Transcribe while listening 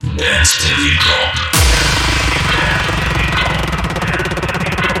Dance till you drop.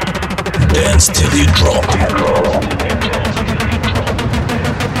 Dance till you drop.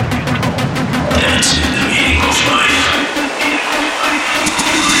 Dance in the meaning of life.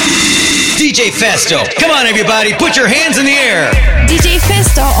 DJFESTO. Come on, everybody, put your hands in the air.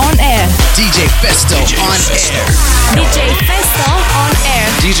 DJFESTO on air. DJFESTO on air. DJFESTO on air.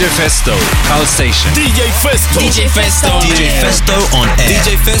 DJFESTO, Pal Station. DJFESTO. DJFESTO. DJFESTO on air.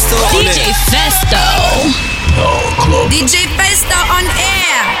 DJFESTO on air. DJFESTO. DJFESTO on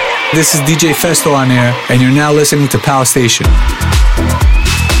air. This is DJFESTO on air, and you're now listening to Pal Station.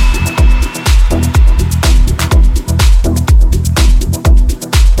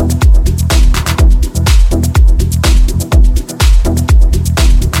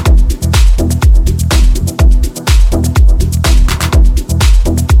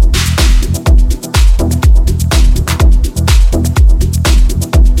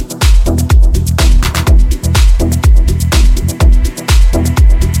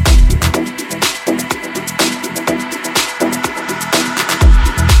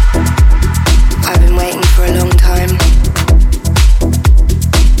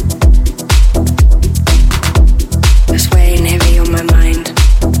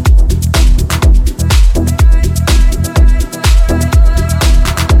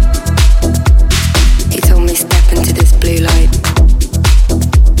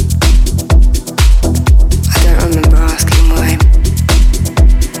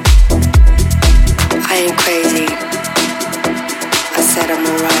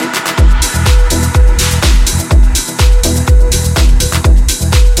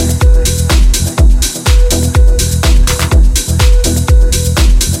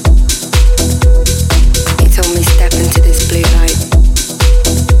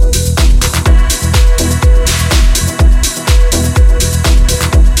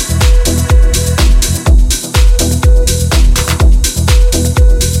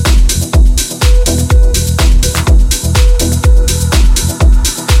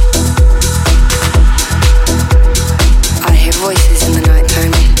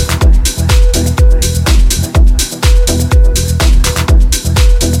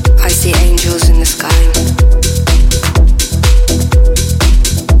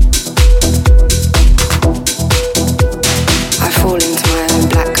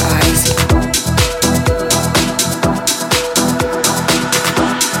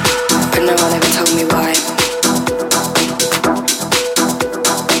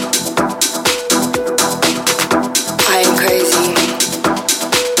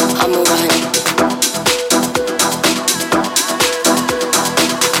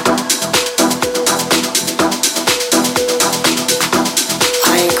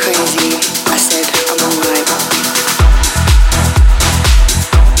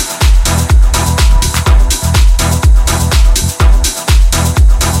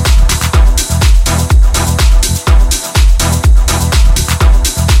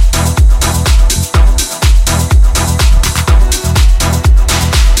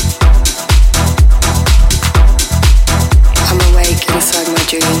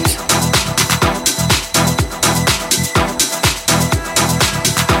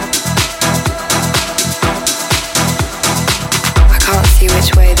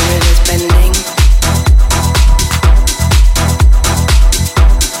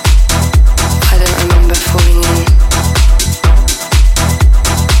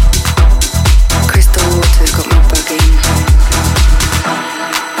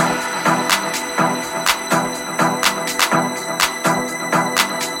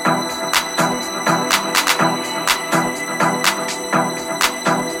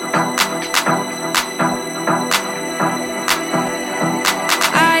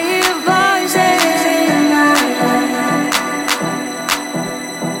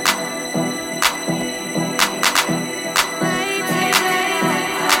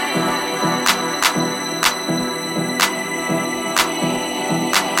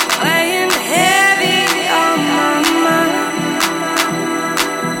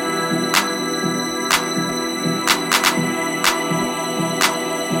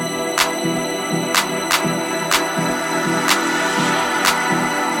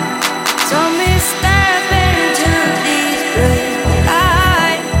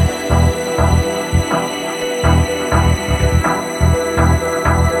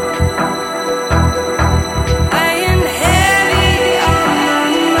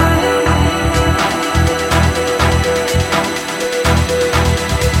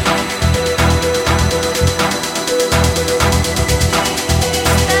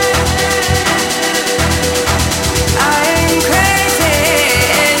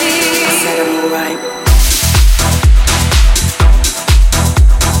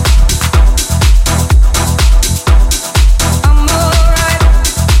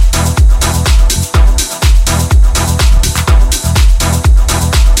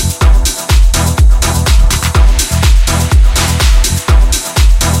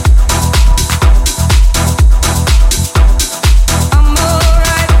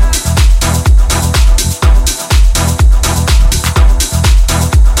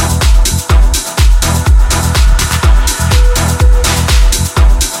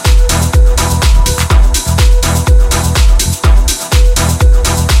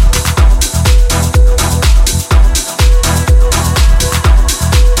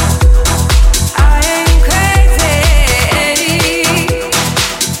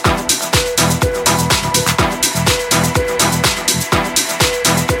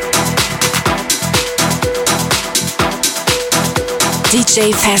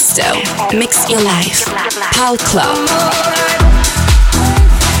 DJFESTO. Mix your life. Pal Club.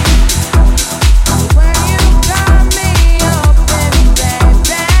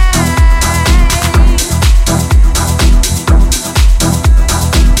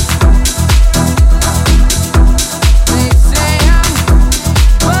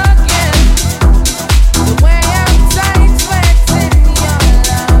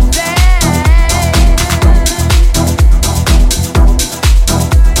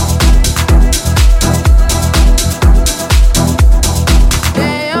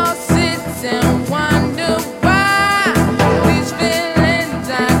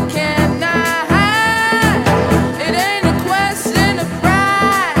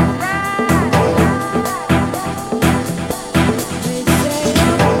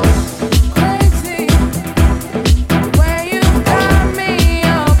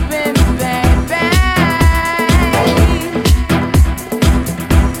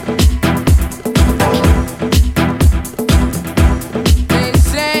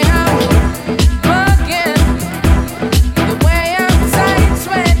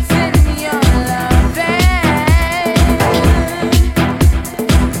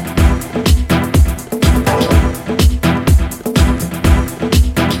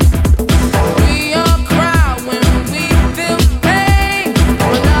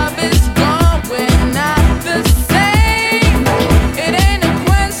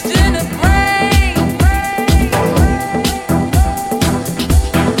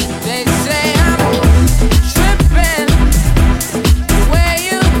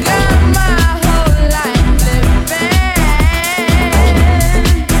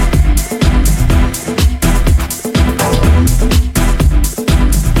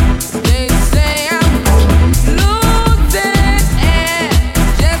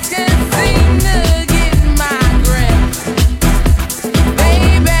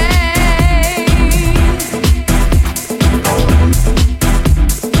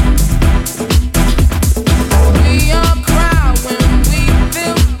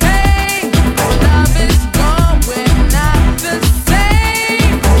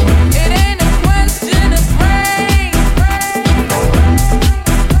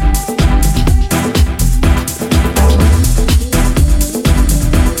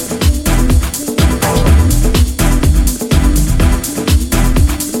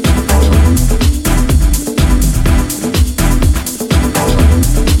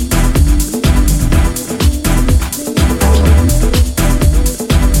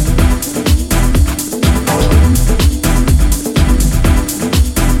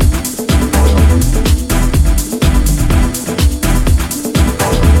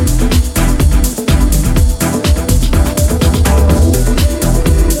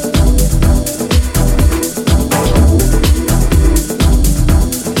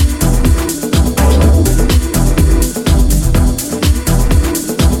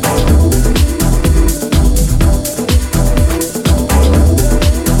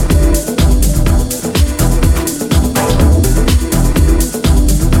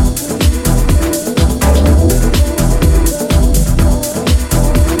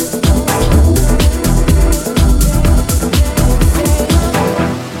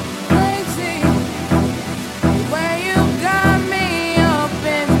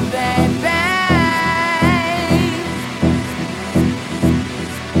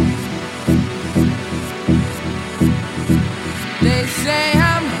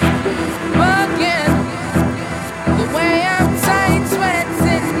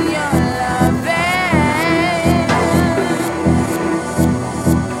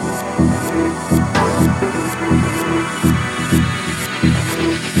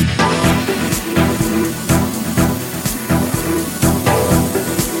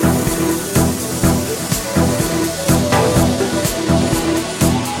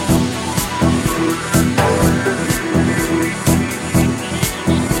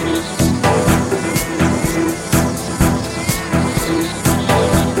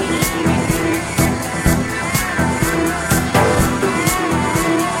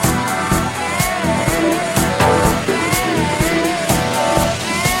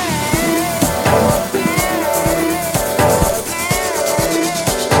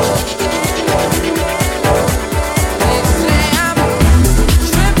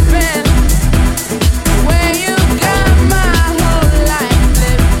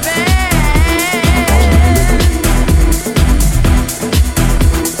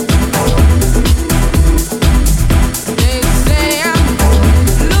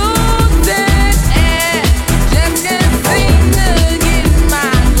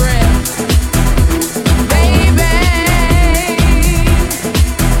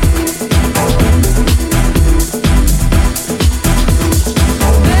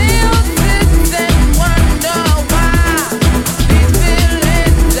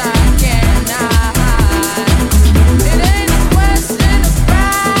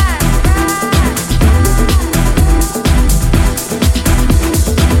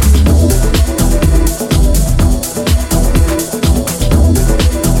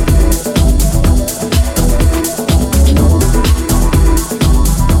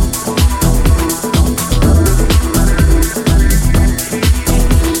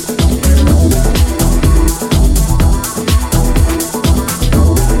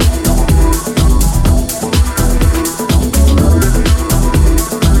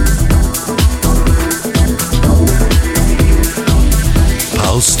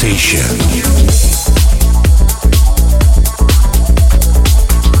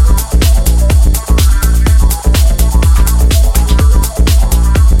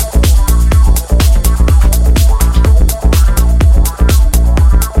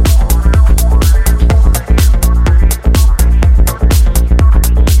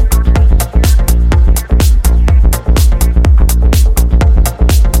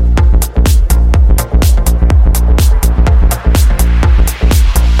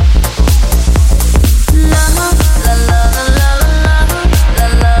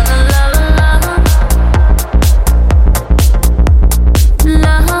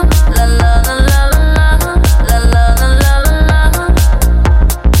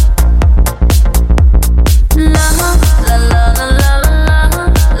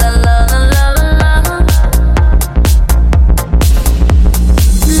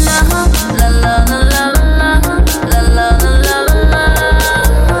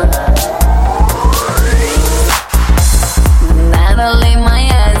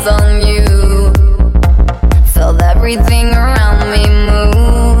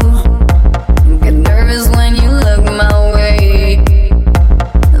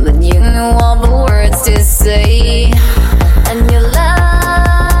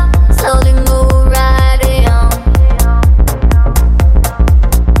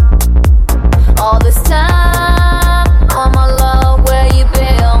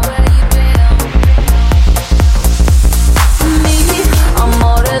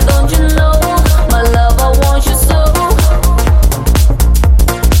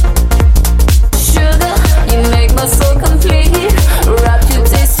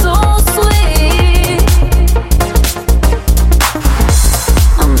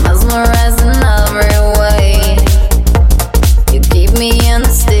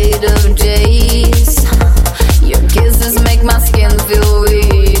 of days. Your kisses make my skin feel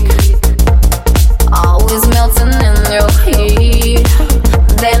weak, always melting in your heat.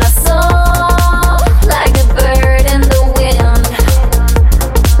 Then I saw like a bird in the wind,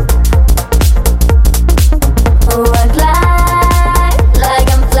 oh, I fly like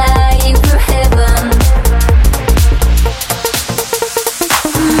I'm flying through heaven.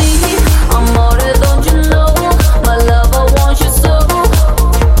 Me, amore, don't you know, my love, I want you so.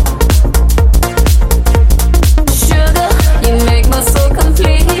 Sugar, you make my soul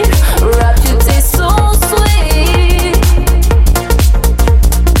complete, wrap you taste so sweet.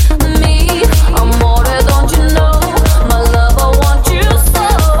 Me, amore, don't you know, my love, I want you so.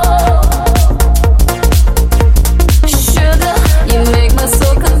 Sugar, you make my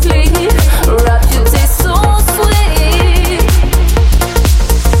soul complete, wrap you taste so sweet.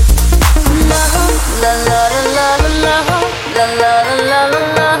 La la la la la la la la la la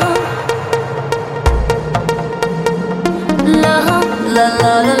la. La la la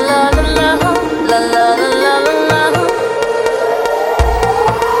la la la la la la la la.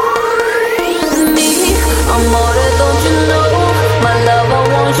 Me, amore, don't you know, my love, I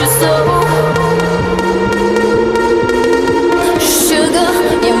want you so. Sugar,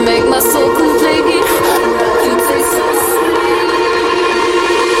 you make my soul complete, you taste so sweet.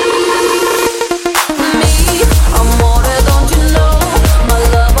 Me, amore, don't you know, my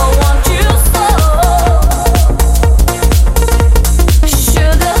love, I want you so.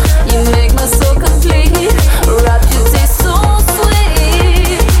 Sugar,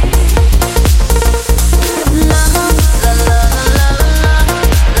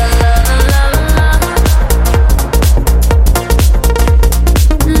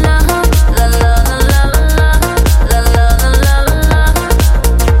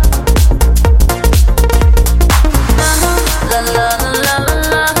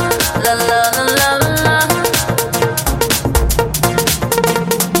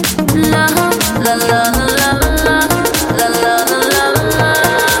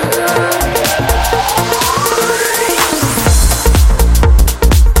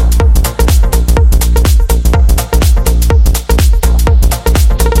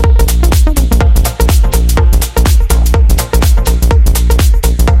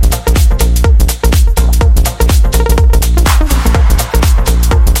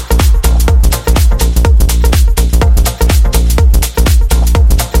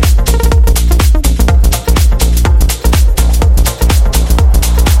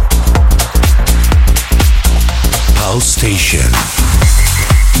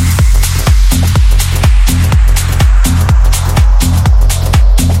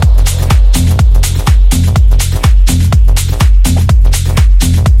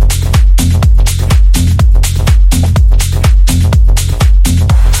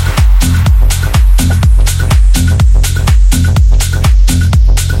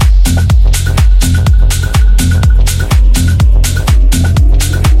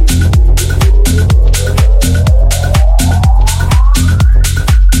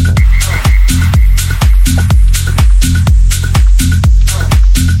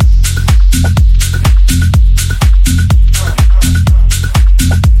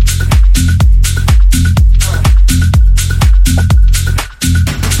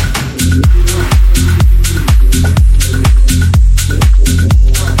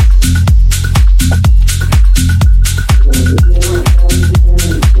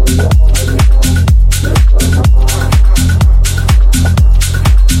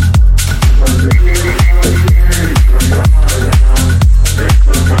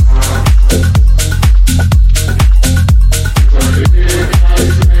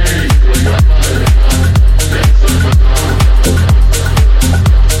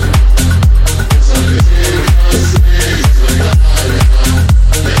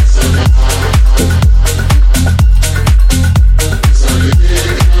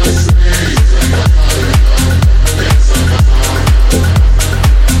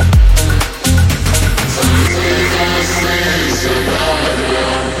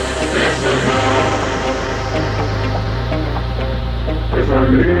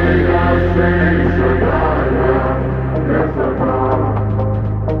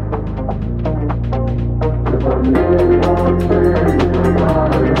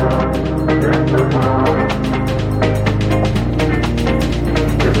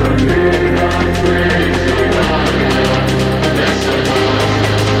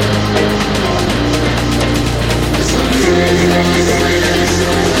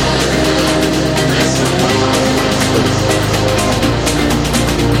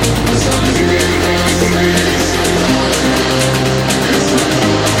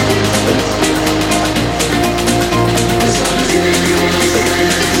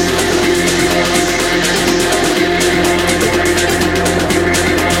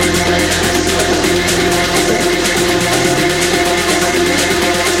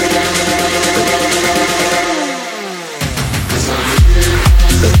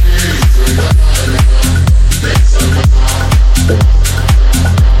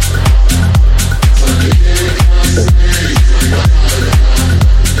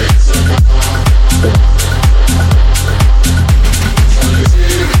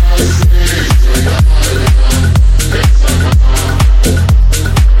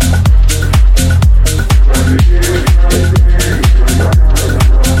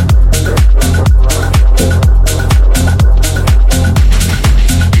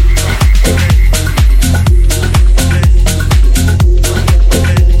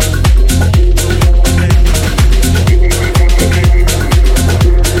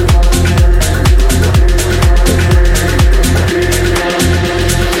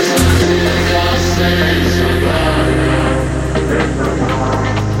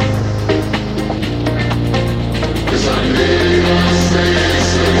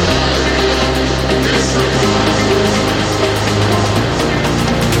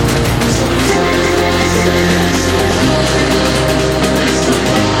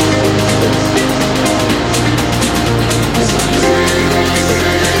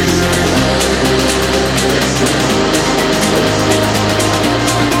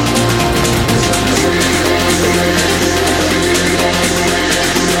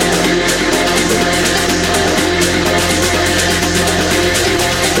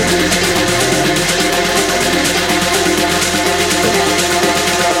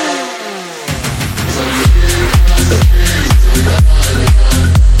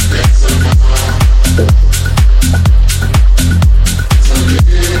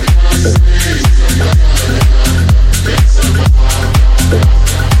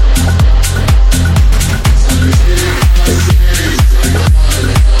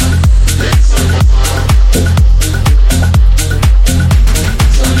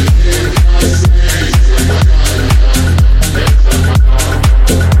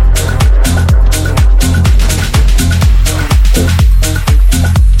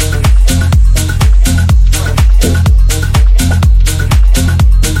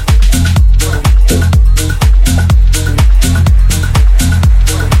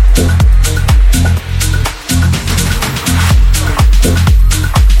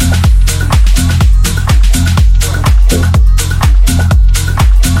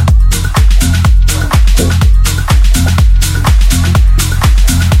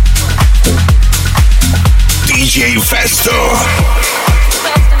 DJFESTO.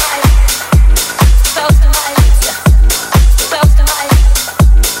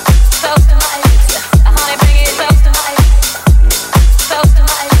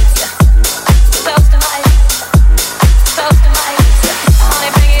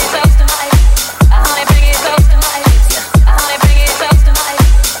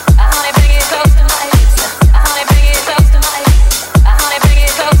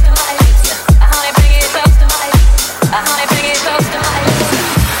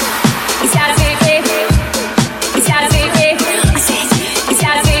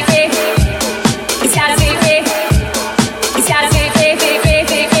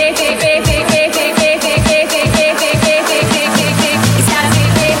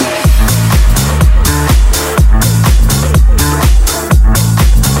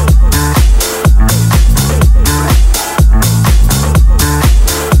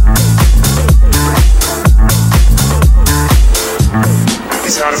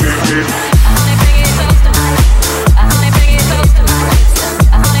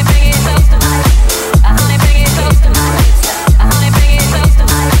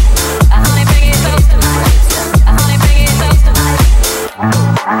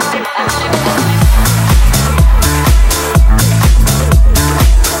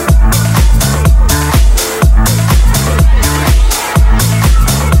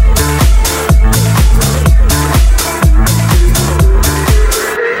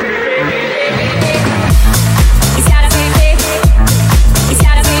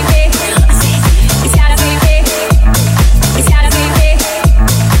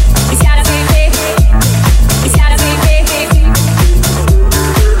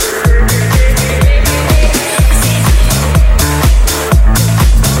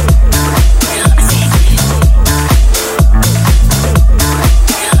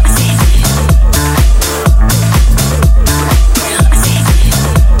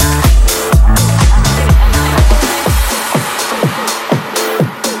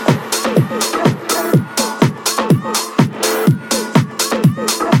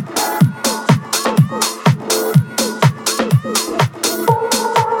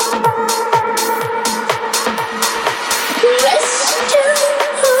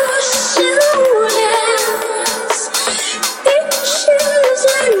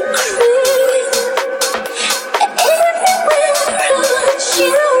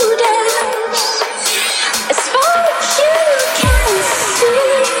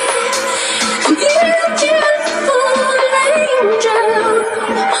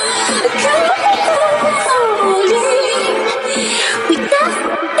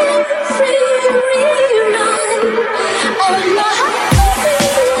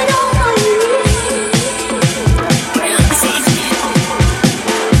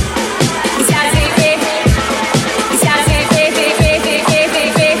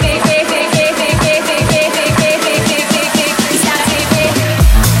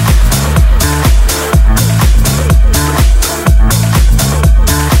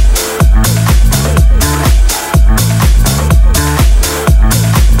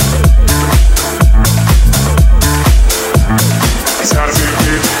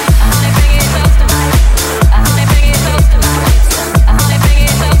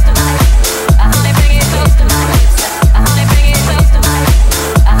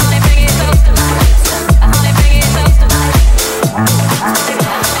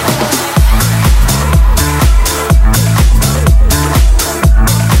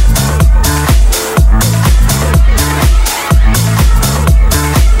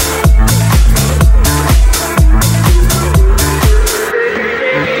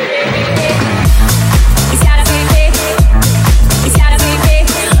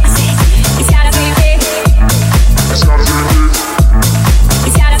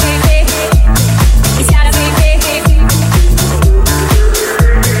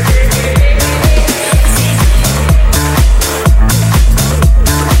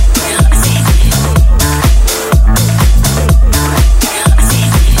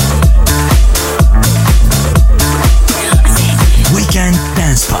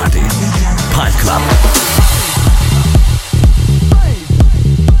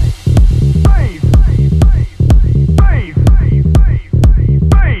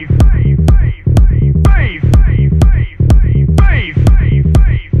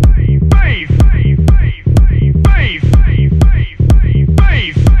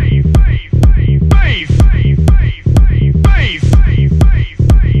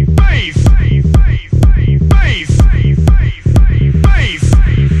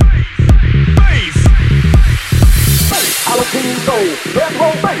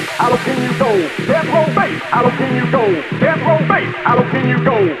 How low can you go? Death row bass. How low can you go? go? Death row bass, how low can you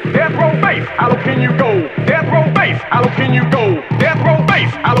go? Death row bass, how low can you go? Death row bass, how low can you go? Death row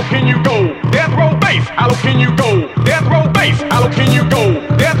bass, how low can you go? Death row bass, how low can you go? Death row bass, how low can you go?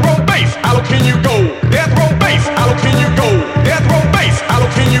 Death row bass, how low can you go? Death row bass, how low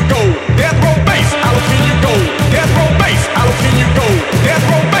can you go?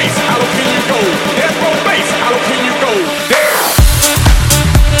 Death row bass, how low can you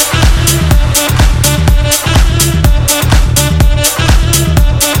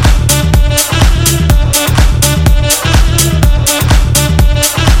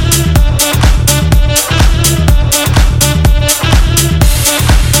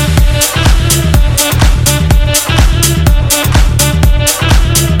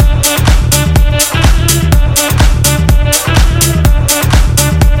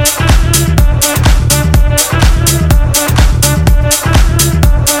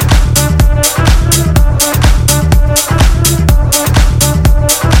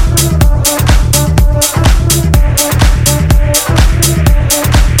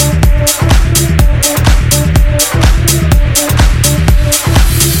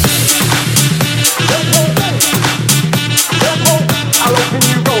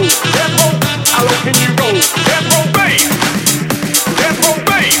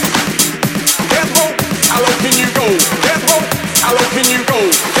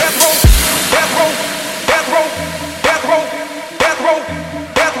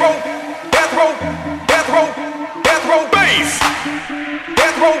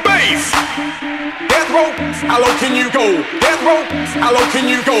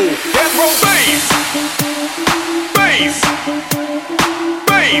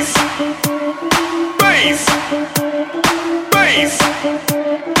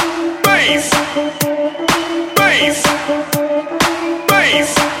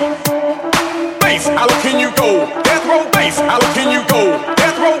go? Death row bass, how low can you go?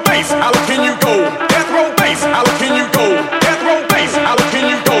 Death row bass, how low can you go? Death row bass, how low can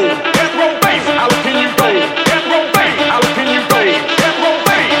you go? Death row bass, how low can you go?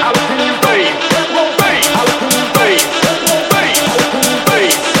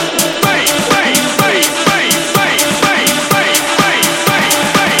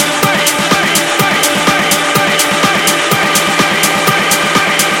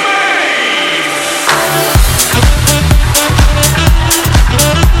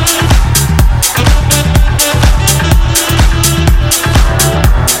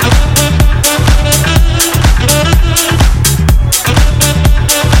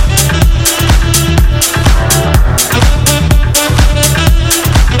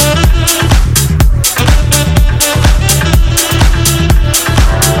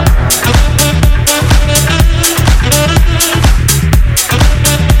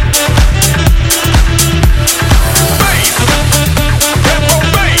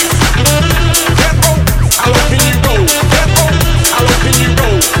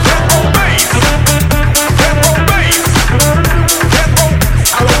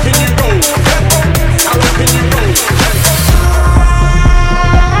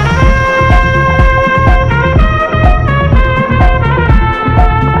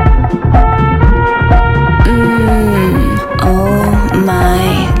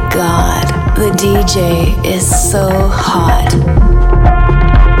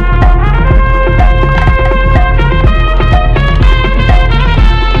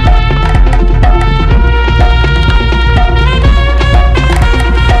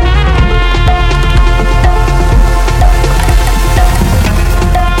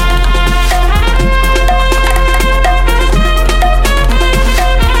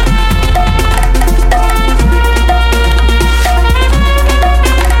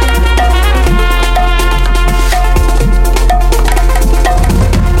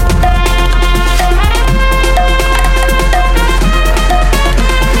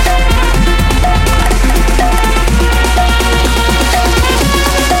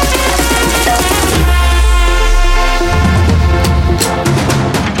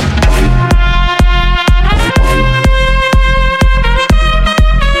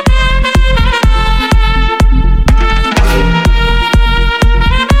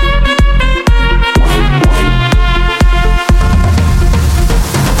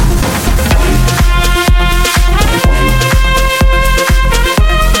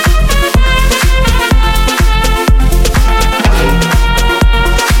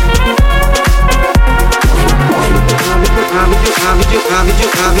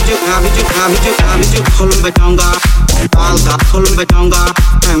 खोलूं बैठाऊंगा आलदा खोलूं बैठाऊंगा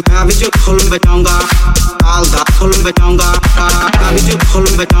काबिज खोलूं बैठाऊंगा आलदा खोलूं बैठाऊंगा काबिज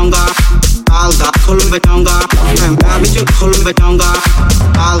खोलूं बैठाऊंगा alda kulum betonga Abicik kulum betonga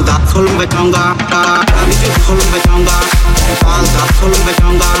alda kulum betonga Abicik kulum betonga alda kulum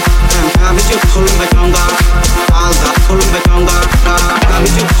betonga Abicik kulum betonga alda kulum betonga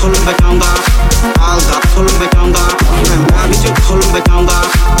Abicik kulum betonga alda kulum betonga Abicik kulum betonga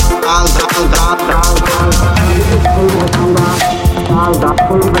alda Abicik kulum betonga alda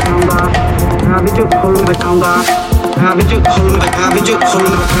kulum betonga Abicik kulum betonga Abicik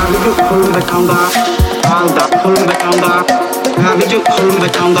kulum betonga alda kulum betonga Abicik kulum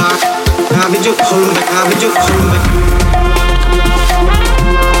betonga Abicik kulum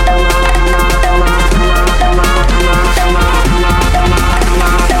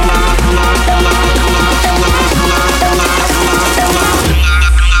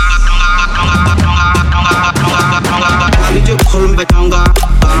kulum betonga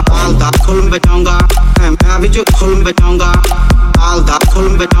alda kulum betonga Abicik kulum betonga alda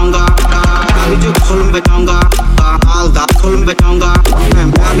kulum betonga Abicik kulum betonga alda kulum betonga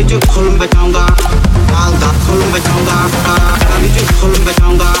Abicik kulum betonga alda kulum betonga Abicik kulum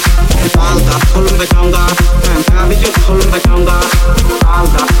betonga alda kulum betonga Abicik kulum betonga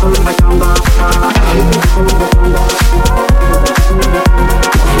alda kulum betonga Abicik kulum betonga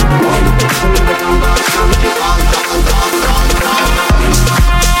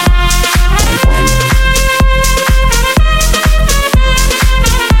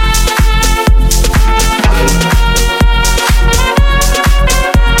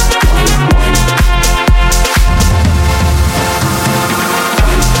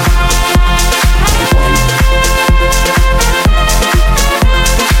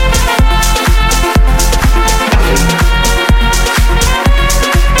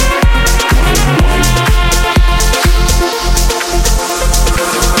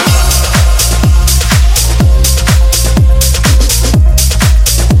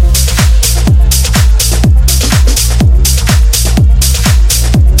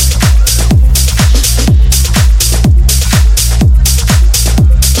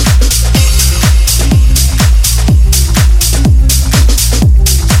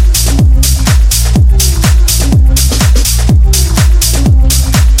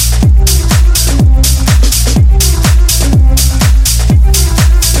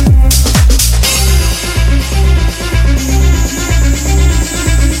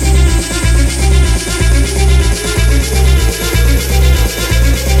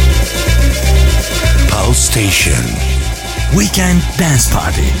Weekend Dance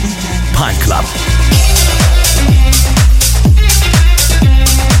Party Pal Club.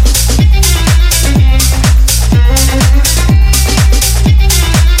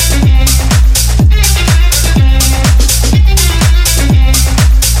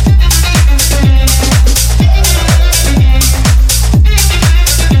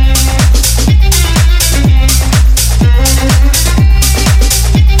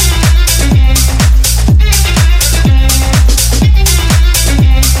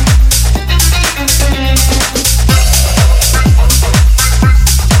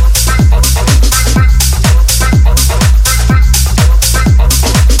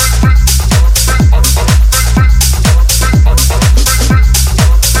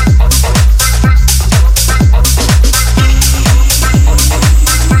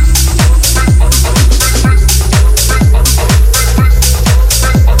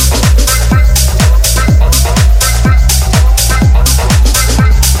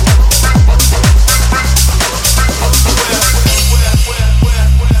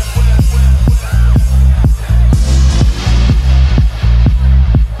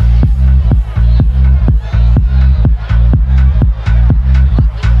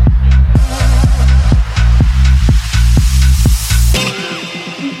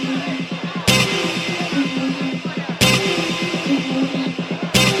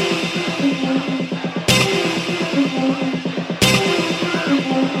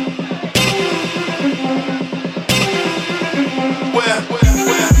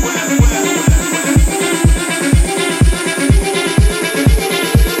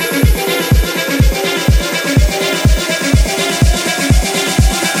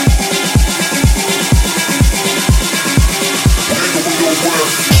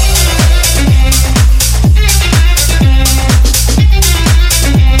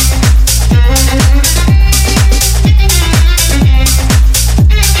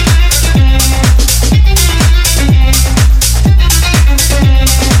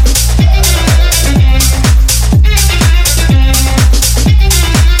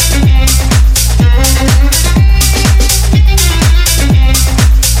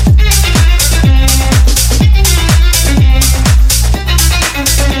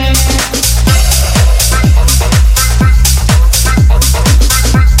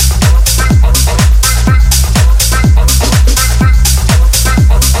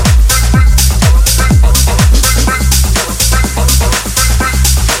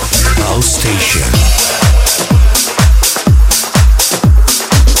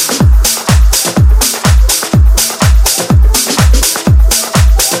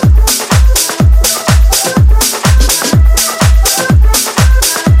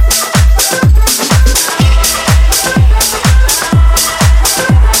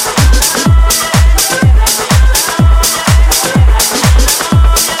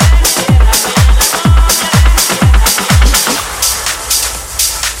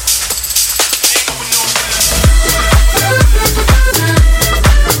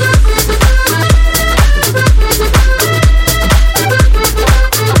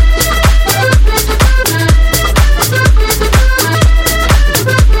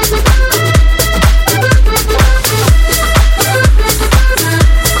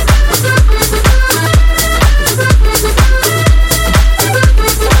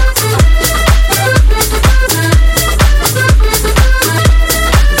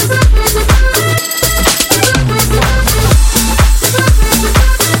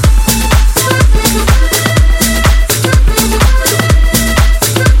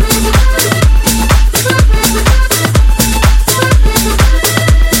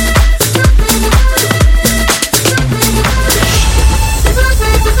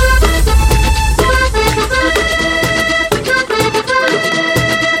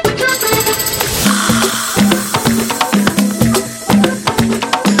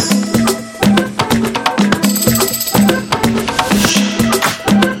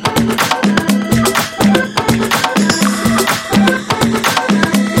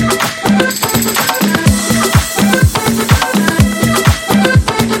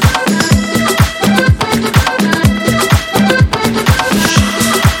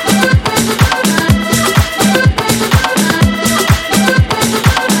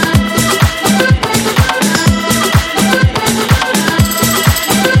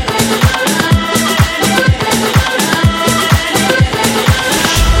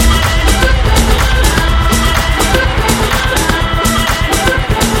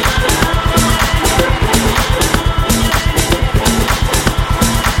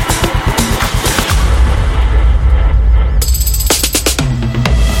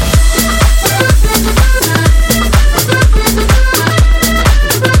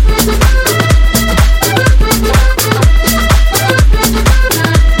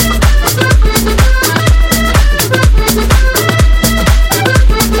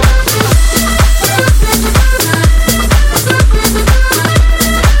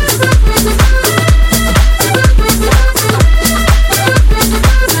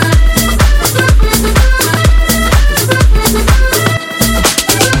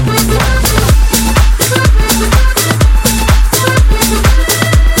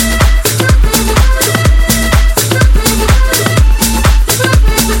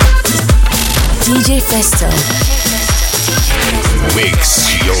 Festo.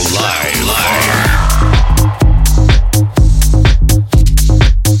 Mix your life.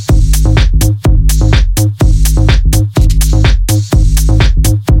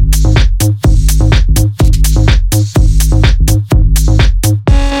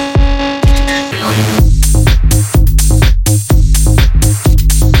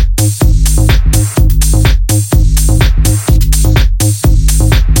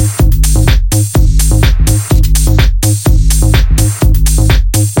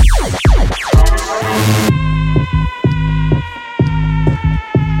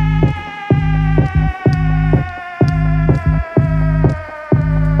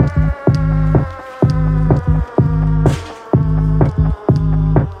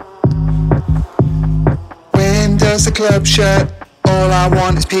 Club shirt, all I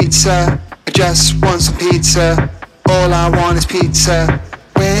want is pizza. I just want some pizza. All I want is pizza.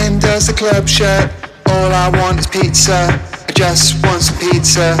 When does the club shut? All I want is pizza. I just want some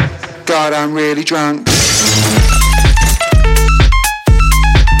pizza. God, I'm really drunk.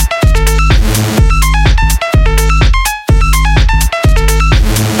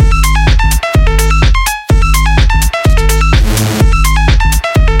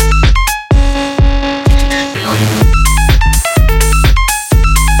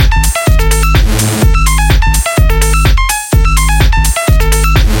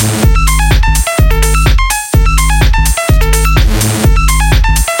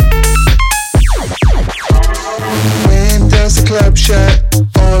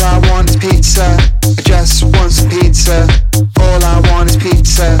 All I want is pizza. I just want some pizza. All I want is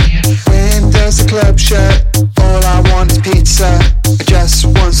pizza. When does the club shut? All I want is pizza. I just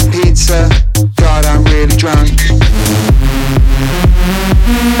want some pizza. God, I'm really drunk.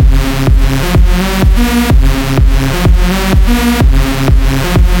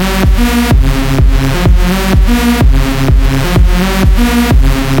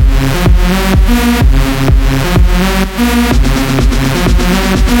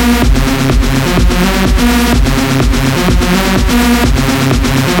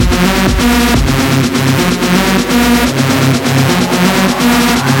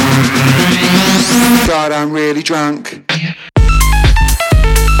 God, I'm really drunk.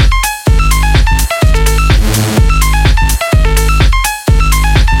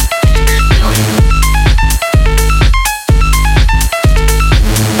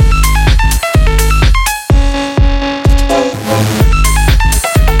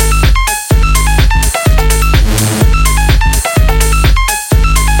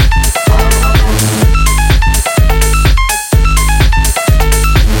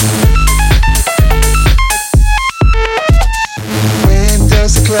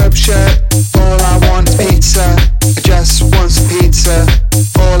 Club shirt. All I want is pizza. I just want some pizza.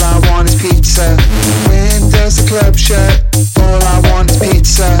 All I want is pizza. When does the club shut? All I want is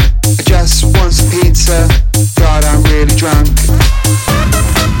pizza. I just want some pizza. God, I'm really drunk.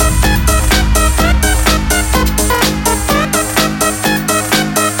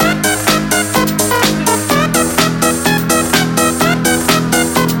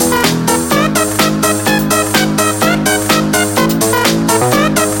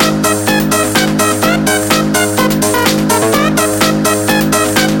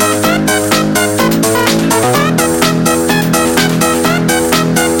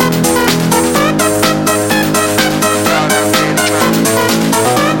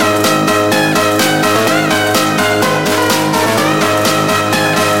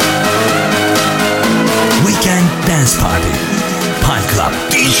 Dance Party Punk Club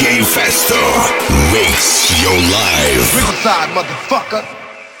DJFESTO makes your life. Riverside, motherfucker.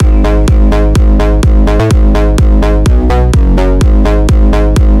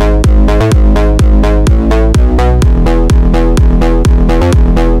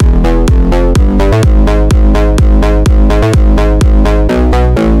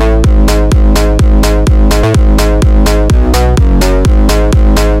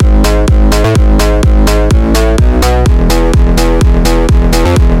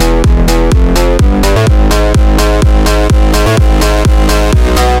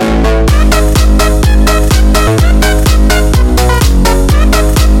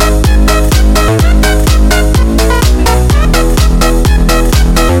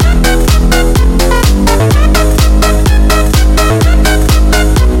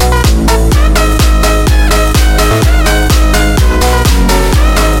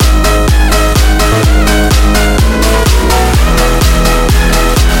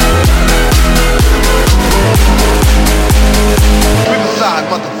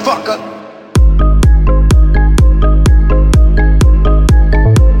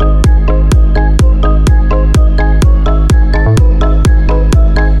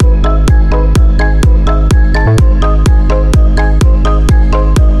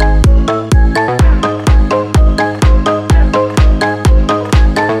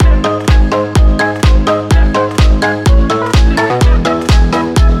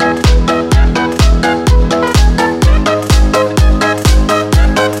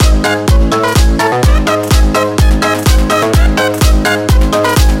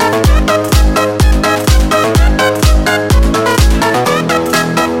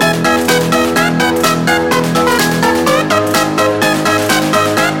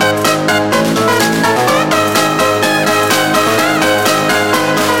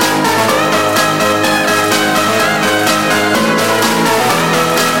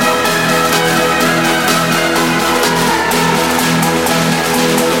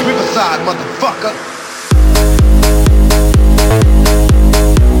 motherfucker.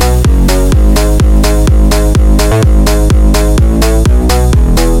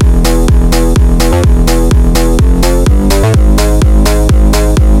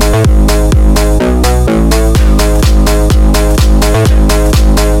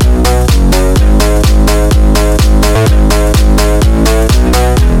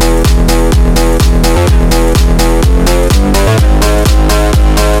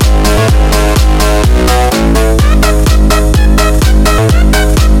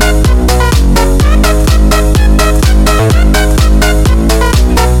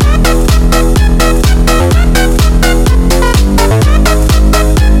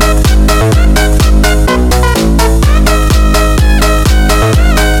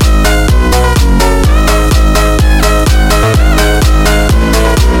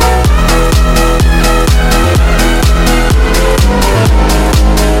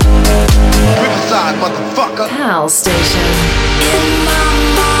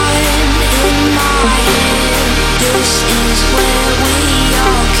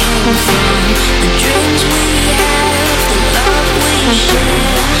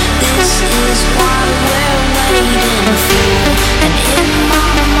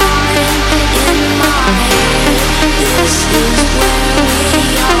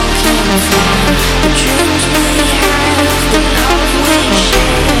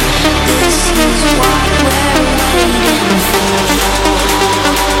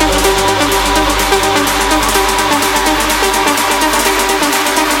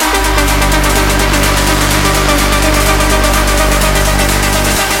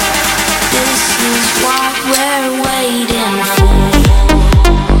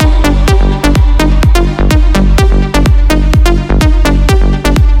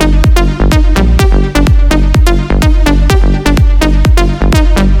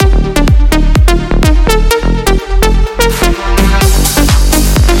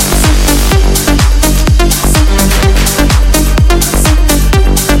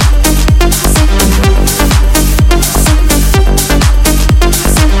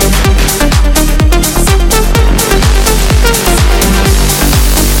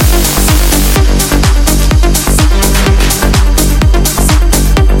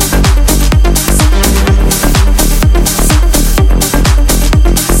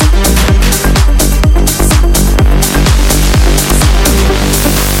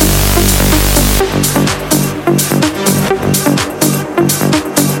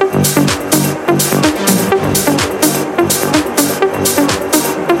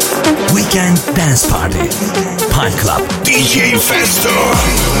 Dance Party Punk Club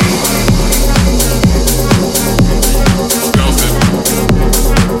DJFESTO.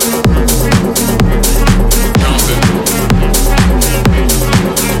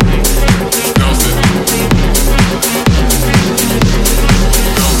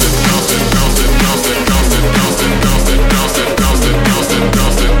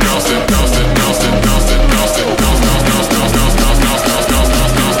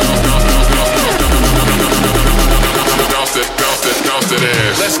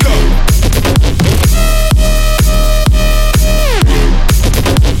 Let's go.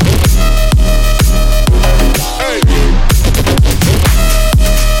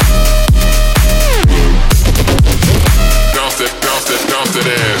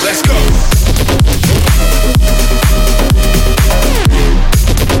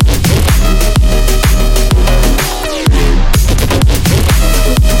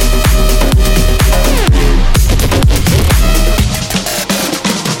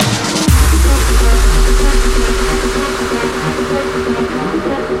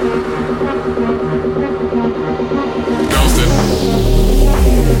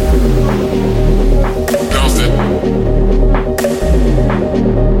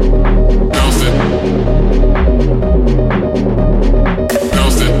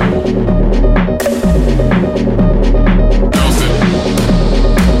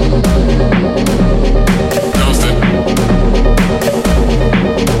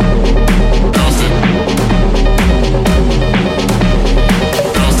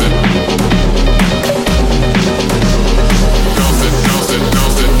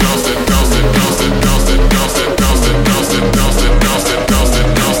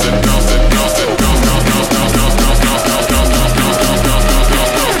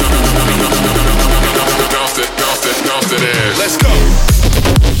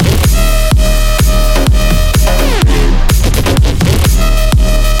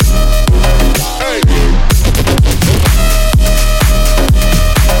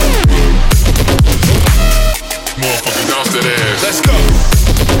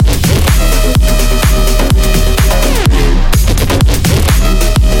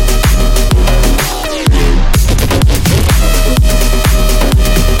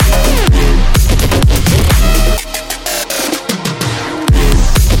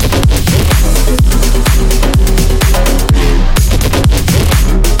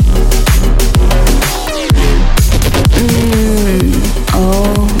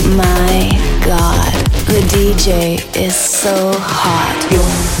 God. You're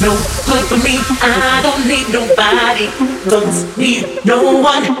no good for me, I don't need nobody. Don't need no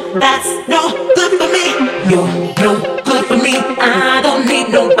one, that's no good for me. You're no good for me, I don't need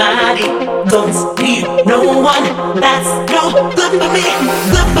nobody. Don't need no one, that's no good for me.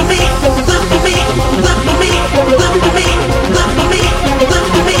 Good for me, good for me, good for me, good for me, good for me, good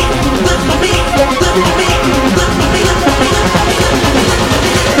for me, good for me, good for me, good for me.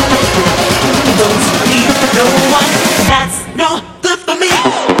 Don't need no one, that's no good for me.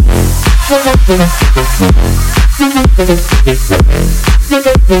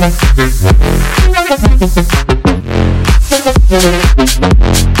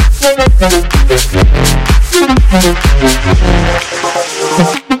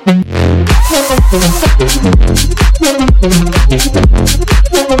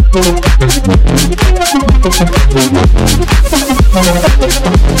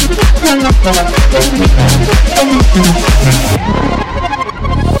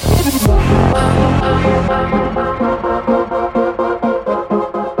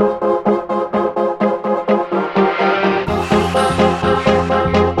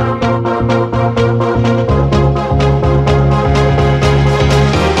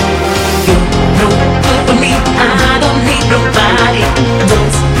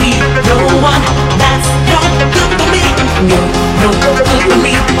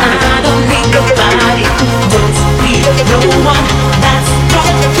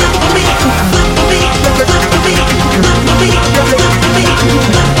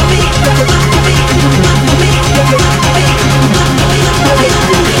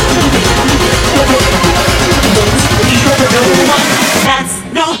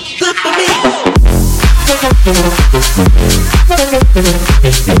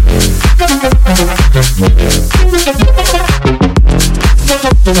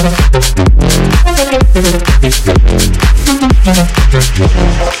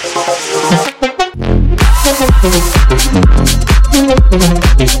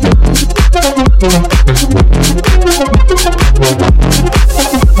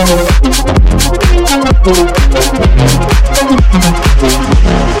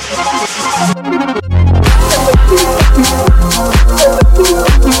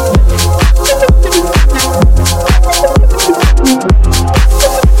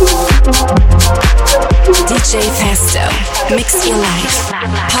 DJFESTO, mix your life.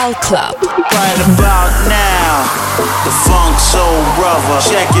 Pal Club. Right about now, the funk soul brother.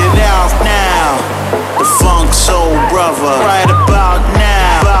 Check it out now, the funk soul brother. Right about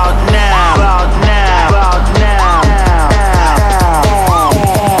now, about now, about now, about now.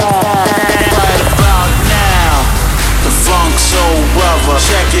 Right about now, the funk soul brother.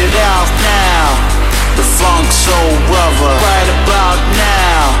 Check it out now, the funk soul brother. Right about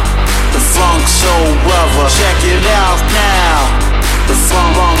now, the funk soul brother. Check it out now. The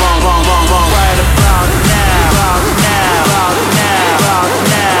funk, right about now, about now, about now, about now, about now, about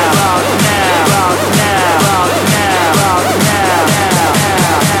now, about now, about now.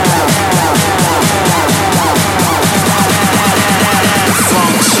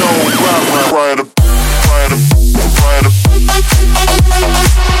 Funk soul brother. Right about.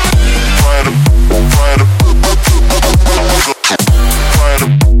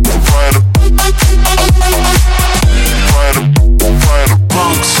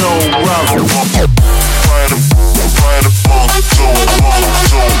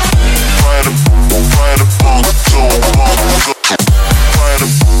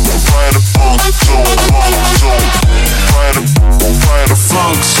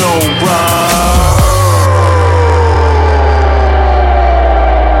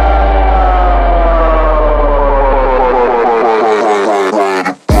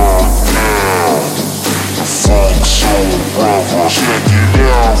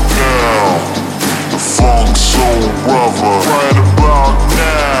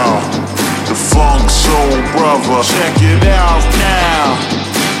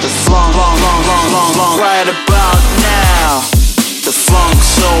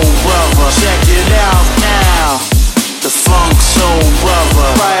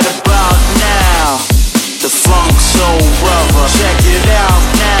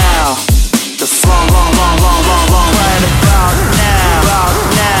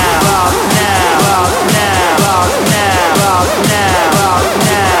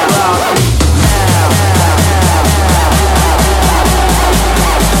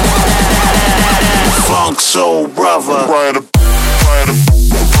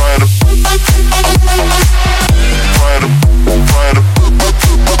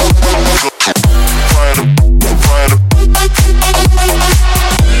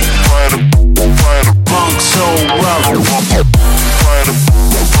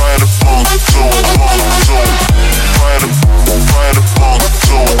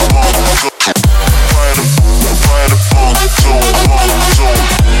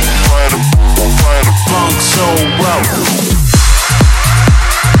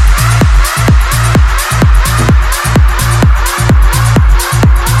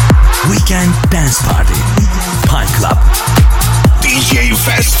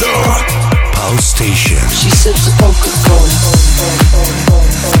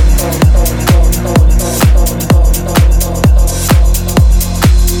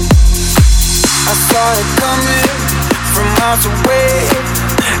 miles away.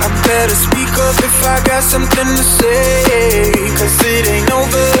 I better speak up if I got something to say, 'cause it ain't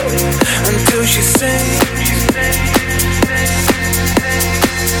over until she sings.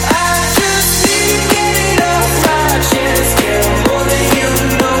 I just need to get it off my chest. Yeah, more than you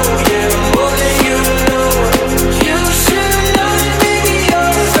know. Yeah, more than you know. You should know that baby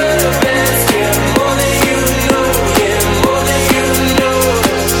you're the best. Yeah, more than you know. Yeah, more than you know.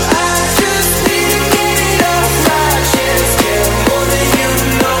 I just need to get it off my chest. Yeah, more than you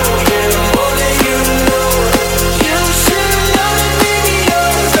know. Yeah, more than you know. You should know that baby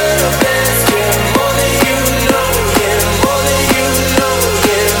you're the best. Yeah, more than you know. Yeah, more than you know.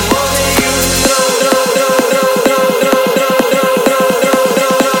 Yeah, more than you know.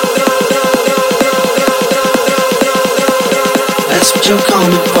 That's what you're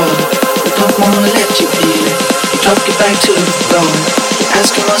coming for. We don't wanna let you in. You drop your back to the floor. You're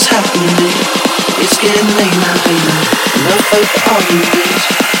asking what's happening. It's getting late now, baby. Enough of the arguments.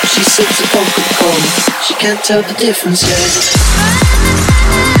 She sips a Coca-Cola. She can't tell the difference yet.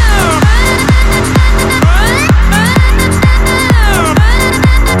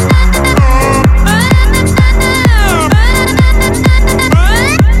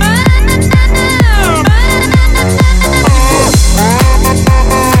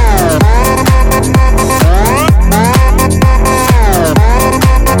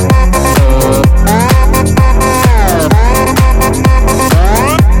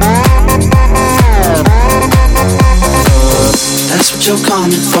 You're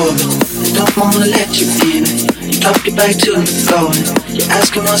coming for it. They don't wanna let you in. You drop your back to the floor. You're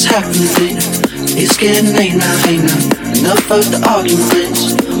asking what's happening. It's getting late now, hey now. Enough of the arguments.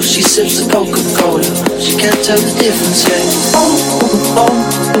 She sips the Coca-Cola. She can't tell the difference yet.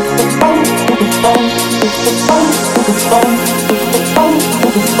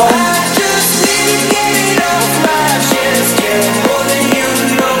 I just need to get